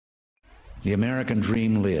The American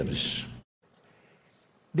dream lives.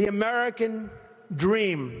 The American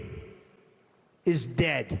dream is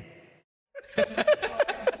dead.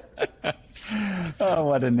 Oh,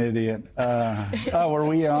 what an idiot. Are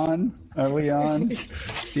we on? Are we on?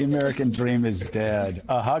 The American dream is dead.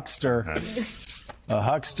 A huckster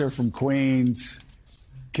from Queens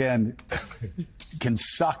can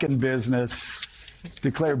suck in business,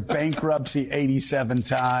 declare bankruptcy 87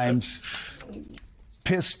 times,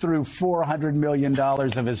 piss through $400 million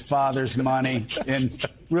of his father's money in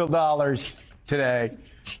real dollars today,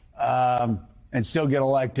 and still get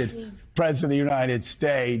elected president of the United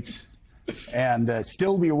States, and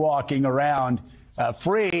still be walking around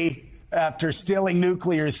free after stealing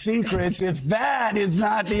nuclear secrets. If that is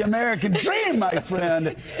not the American dream, my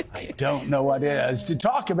friend, I don't know what is. To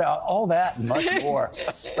talk about all that and much more,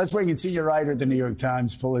 let's bring in senior writer at the New York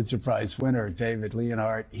Times, Pulitzer Prize winner, David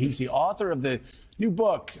Leonhardt. He's the author of the new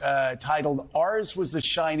book titled Ours Was the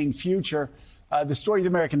Shining Future, the story of the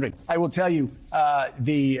American dream. I will tell you,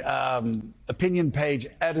 the opinion page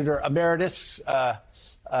editor emeritus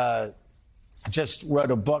just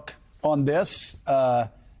wrote a book on this,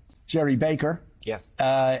 Jerry Baker. Yes.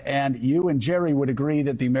 And you and Jerry would agree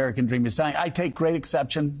that the American dream is dying. I take great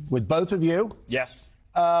exception with both of you. Yes.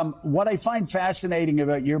 What I find fascinating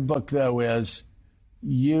about your book, though, is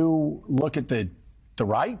you look at the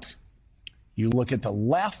right, you look at the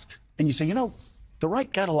left, and you say, you know, the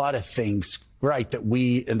right got a lot of things right that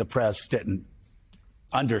we in the press didn't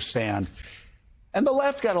understand. And the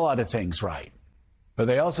left got a lot of things right, but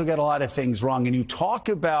they also got a lot of things wrong. And you talk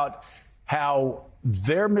about how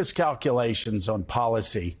their miscalculations on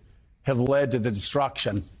policy have led to the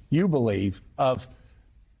destruction, you believe, of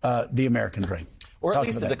the American dream. Or at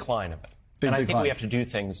least the decline of it. And I think we have to do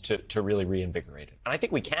things to really reinvigorate it. And I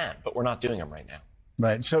think we can, but we're not doing them right now.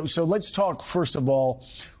 Right. So let's talk, first of all,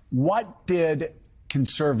 what did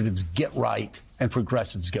conservatives get right and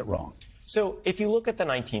progressives get wrong? So if you look at the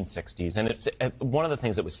 1960s, and it's one of the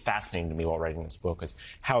things that was fascinating to me while writing this book is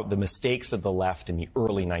how the mistakes of the left in the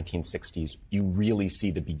early 1960s, you really see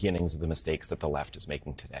the beginnings of the mistakes that the left is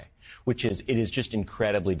making today, which is it is just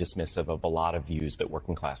incredibly dismissive of a lot of views that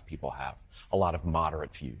working class people have, a lot of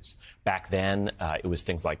moderate views. Back then, it was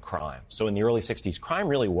things like crime. So in the early 60s, crime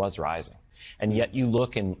really was rising. And yet you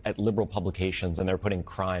look at liberal publications and they're putting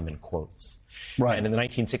crime in quotes. Right. And in the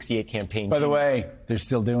 1968 campaign... By the way, they're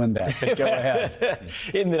still doing that. Go ahead.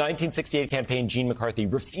 In the 1968 campaign, Gene McCarthy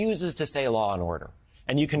refuses to say law and order.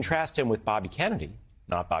 And you contrast him with Bobby Kennedy,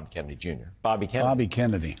 not Bobby Kennedy Jr., Bobby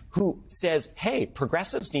Kennedy, who says, hey,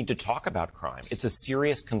 progressives need to talk about crime. It's a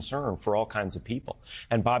serious concern for all kinds of people.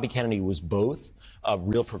 And Bobby Kennedy was both a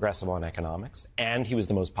real progressive on economics, and he was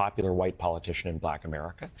the most popular white politician in Black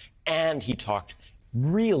America, and he talked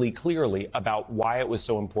really clearly about why it was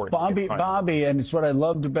so important. Bobby, and it's what I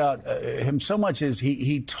loved about him so much is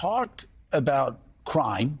he talked about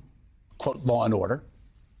crime, quote, law and order,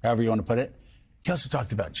 however you want to put it. He also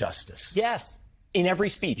talked about justice. Yes. In every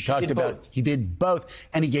speech. He did both.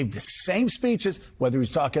 And he gave the same speeches, whether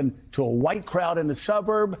he's talking to a white crowd in the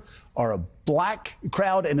suburb or a black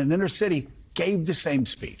crowd in an inner city, gave the same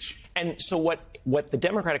speech. And so what the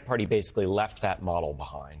Democratic Party basically left that model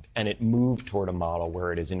behind, and it moved toward a model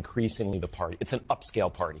where it is increasingly the party. It's an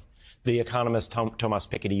upscale party. The economist Thomas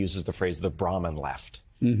Piketty uses the phrase the Brahmin left.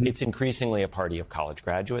 Mm-hmm. It's increasingly a party of college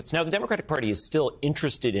graduates. Now, the Democratic Party is still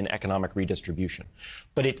interested in economic redistribution,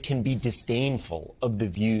 but it can be disdainful of the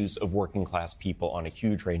views of working class people on a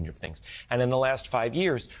huge range of things. And in the last 5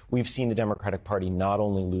 years, we've seen the Democratic Party not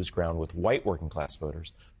only lose ground with white working class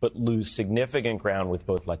voters, but lose significant ground with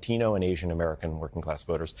both Latino and Asian American working class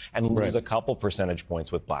voters, and lose a couple percentage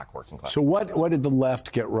points with black working class. So what did the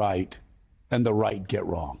left get right and the right get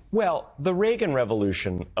wrong? Well, the Reagan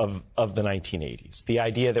Revolution of the 1980s, the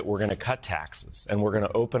idea that we're going to cut taxes and we're going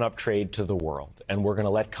to open up trade to the world and we're going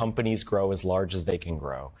to let companies grow as large as they can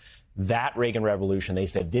grow, that Reagan Revolution, they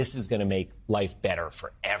said, this is going to make life better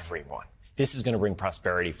for everyone. This is going to bring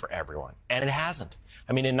prosperity for everyone. And it hasn't.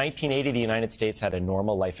 I mean, in 1980, the United States had a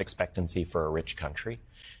normal life expectancy for a rich country.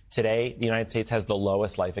 Today, the United States has the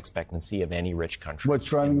lowest life expectancy of any rich country. What's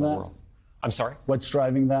driving that? World. I'm sorry? What's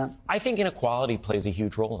driving that? I think inequality plays a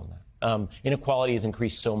huge role in that. Inequality has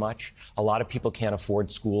increased so much. A lot of people can't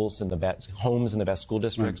afford schools and the best homes in the best school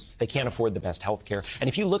districts. They can't afford the best health care. And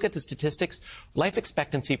if you look at the statistics, life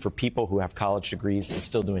expectancy for people who have college degrees is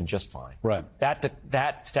still doing just fine. Right.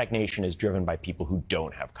 That stagnation is driven by people who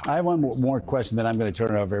don't have college. I have one more question, then I'm going to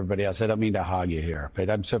turn it over to everybody else. I don't mean to hog you here, but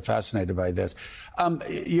I'm so fascinated by this.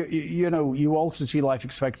 You know, you also see life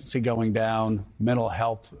expectancy going down, mental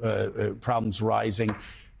health problems rising,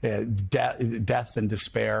 death and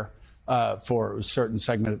despair. for a certain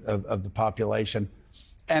segment of the population.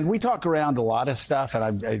 And we talk around a lot of stuff,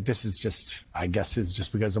 and this is just, I guess it's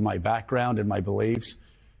just because of my background and my beliefs.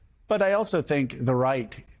 But I also think the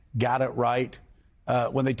right got it right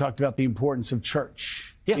when they talked about the importance of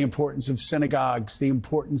church, the importance of synagogues, the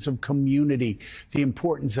importance of community, the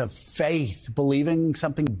importance of faith, believing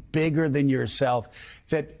something bigger than yourself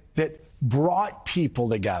that brought people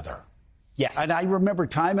together. Yes. And I remember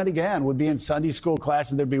time and again, would be in Sunday school class,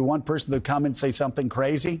 and there'd be one person that would come and say something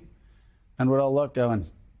crazy, and we'd all look going,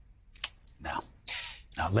 no,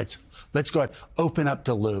 let's go ahead, open up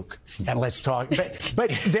to Luke and let's talk. But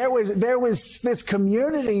there was this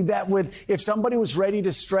community that would, if somebody was ready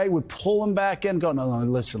to stray, would pull them back in, go, no,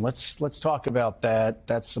 listen, let's talk about that.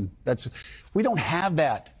 We don't have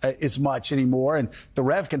that as much anymore, and the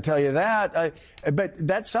Rev can tell you that. But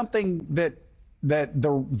that's something that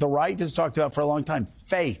the right has talked about for a long time.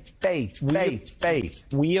 Faith.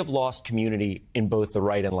 We have lost community in both the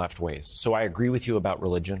right and left ways. So I agree with you about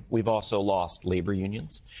religion. We've also lost labor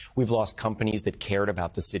unions. We've lost companies that cared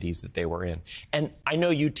about the cities that they were in. And I know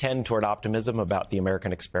you tend toward optimism about the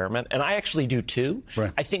American experiment, and I actually do too.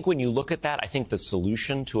 Right. I think when you look at that, I think the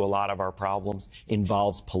solution to a lot of our problems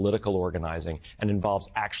involves political organizing and involves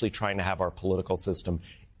actually trying to have our political system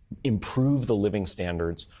improve the living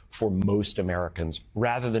standards for most Americans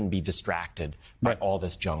rather than be distracted by all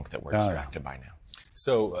this junk that we're distracted by now.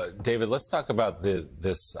 So, David, let's talk about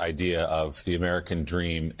this idea of the American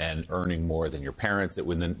dream and earning more than your parents. In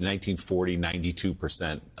 1940,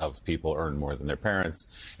 92% of people earned more than their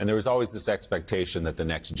parents. And there was always this expectation that the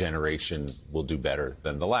next generation will do better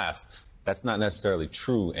than the last. That's not necessarily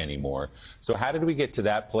true anymore. So how did we get to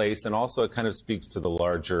that place? And also it kind of speaks to the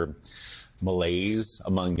larger malaise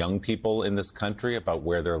among young people in this country about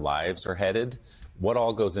where their lives are headed. What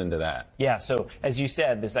all goes into that? Yeah, so as you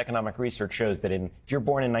said, this economic research shows that if you're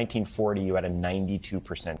born in 1940, you had a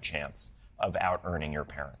 92% chance of out-earning your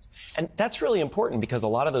parents. And that's really important because a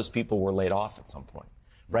lot of those people were laid off at some point,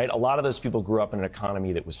 right? A lot of those people grew up in an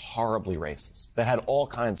economy that was horribly racist, that had all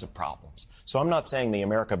kinds of problems. So I'm not saying the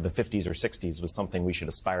America of the 50s or 60s was something we should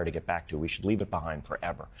aspire to get back to. We should leave it behind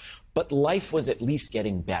forever. But life was at least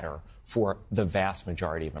getting better for the vast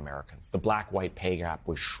majority of Americans. The black-white pay gap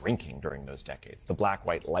was shrinking during those decades. The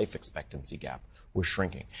black-white life expectancy gap was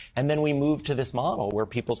shrinking. And then we moved to this model where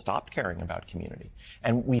people stopped caring about community.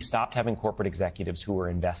 And we stopped having corporate executives who were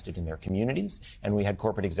invested in their communities. And we had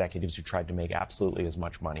corporate executives who tried to make absolutely as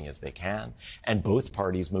much money as they can. And both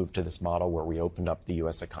parties moved to this model where we opened up the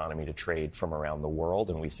U.S. economy to trade from around the world.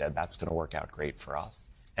 And we said, that's going to work out great for us.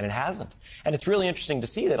 And it hasn't. And it's really interesting to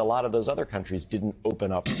see that a lot of those other countries didn't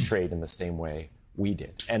open up trade in the same way we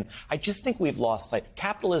did. And I just think we've lost sight.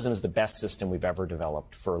 Capitalism is the best system we've ever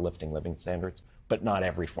developed for lifting living standards, but not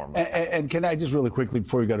every form of it. And can I just really quickly,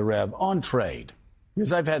 before we go to Rev, on trade,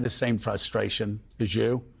 because I've had the same frustration as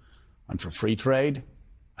you. I'm for free trade.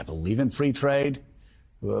 I believe in free trade,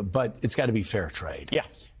 but it's got to be fair trade. Yeah.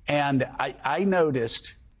 And I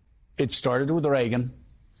noticed it started with Reagan,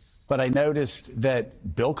 but I noticed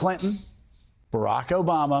that Bill Clinton, Barack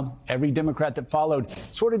Obama, every Democrat that followed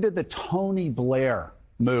sort of did the Tony Blair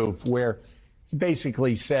move where he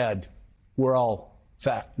basically said, we're all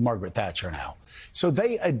Margaret Thatcher now. So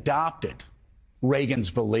they adopted Reagan's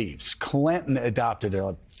beliefs. Clinton adopted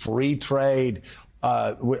a free trade,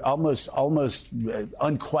 almost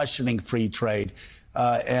unquestioning free trade.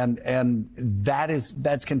 And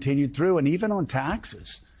that's continued through. And even on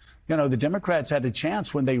taxes, you know, the Democrats had a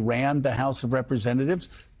chance when they ran the House of Representatives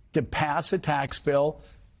to pass a tax bill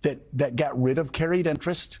that got rid of carried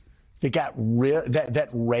interest, that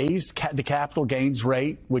raised the capital gains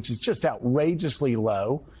rate, which is just outrageously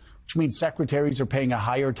low, which means secretaries are paying a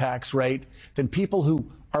higher tax rate than people who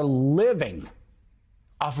are living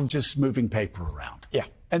off of just moving paper around. Yeah.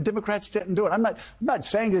 And Democrats didn't do it. I'm not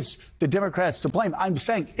saying it's the Democrats to blame. I'm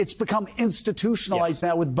saying it's become institutionalized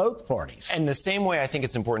now with both parties. And the same way I think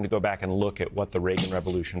it's important to go back and look at what the Reagan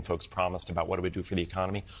Revolution folks promised about what it would do for the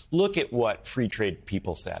economy. Look at what free trade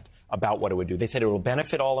people said about what it would do. They said it will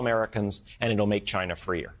benefit all Americans and it'll make China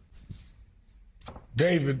freer.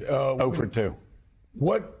 David, 0 for 2.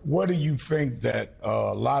 What do you think that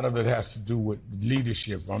a lot of it has to do with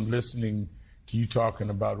leadership? I'm listening to you talking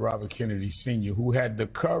about Robert Kennedy Sr., who had the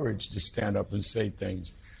courage to stand up and say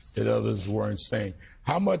things that others weren't saying.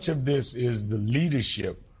 How much of this is the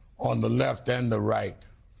leadership on the left and the right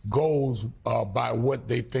goes by what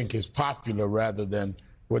they think is popular rather than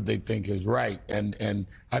what they think is right? And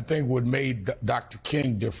I think what made Dr.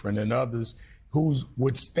 King different and others who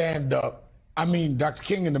would stand up. I mean, Dr.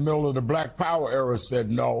 King in the middle of the Black Power era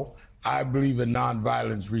said no, I believe in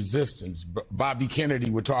nonviolence resistance. Bobby Kennedy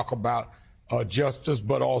would talk about justice,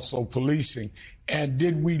 but also policing. And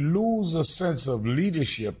did we lose a sense of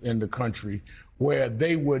leadership in the country where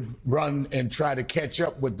they would run and try to catch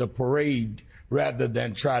up with the parade rather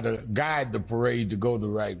than try to guide the parade to go the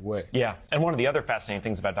right way? Yeah, and one of the other fascinating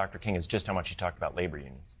things about Dr. King is just how much he talked about labor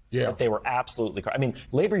unions. Yeah. That they were absolutely, I mean,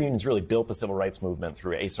 labor unions really built the civil rights movement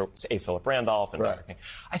through A. Philip Randolph and Dr. King.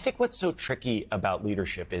 I think what's so tricky about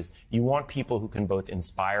leadership is you want people who can both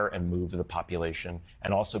inspire and move the population,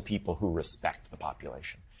 and also people who respect the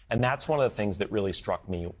population. And that's one of the things that really struck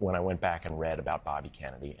me when I went back and read about Bobby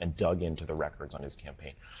Kennedy and dug into the records on his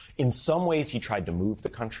campaign. In some ways, he tried to move the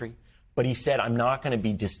country, but he said, I'm not going to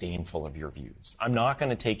be disdainful of your views. I'm not going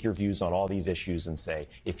to take your views on all these issues and say,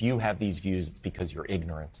 if you have these views, it's because you're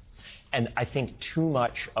ignorant. And I think too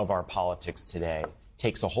much of our politics today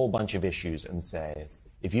takes a whole bunch of issues and says,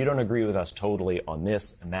 if you don't agree with us totally on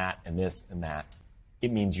this and that and this and that,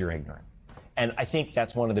 it means you're ignorant. And I think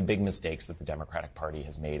that's one of the big mistakes that the Democratic Party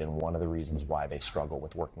has made, and one of the reasons why they struggle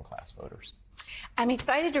with working class voters. I'm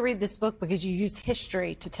excited to read this book because you use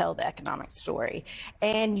history to tell the economic story.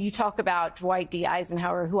 And you talk about Dwight D.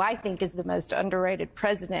 Eisenhower, who I think is the most underrated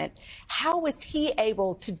president. How was he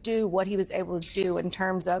able to do what he was able to do in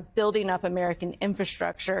terms of building up American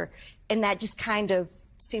infrastructure? And that just kind of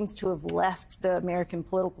seems to have left the American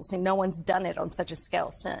political scene. No one's done it on such a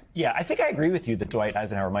scale since. Yeah, I think I agree with you that Dwight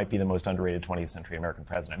Eisenhower might be the most underrated 20th century American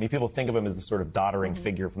president. I mean, people think of him as the sort of doddering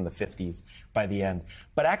figure from the 50s by the end.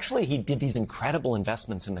 But actually, he did these incredible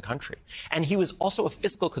investments in the country. And he was also a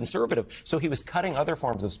fiscal conservative, so he was cutting other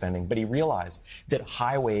forms of spending, but he realized that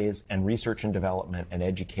highways and research and development and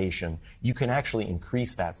education, you can actually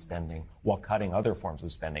increase that spending while cutting other forms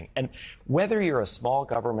of spending. And whether you're a small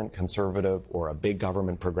government conservative or a big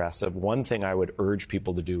government progressive, one thing I would urge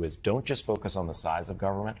people to do is don't just focus on the size of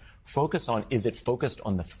government. Focus on, is it focused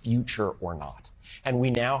on the future or not? And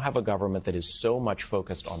we now have a government that is so much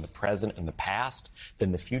focused on the present and the past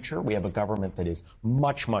than the future. We have a government that is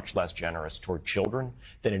much, much less generous toward children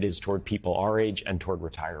than it is toward people our age and toward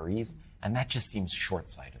retirees. And that just seems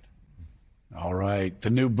short-sighted. All right. The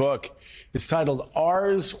new book is titled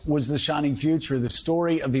Ours Was the Shining Future, The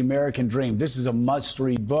Story of the American Dream. This is a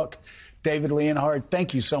must-read book. David Leonhardt,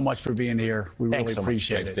 thank you so much for being here. We really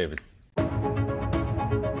appreciate it. Thanks, David.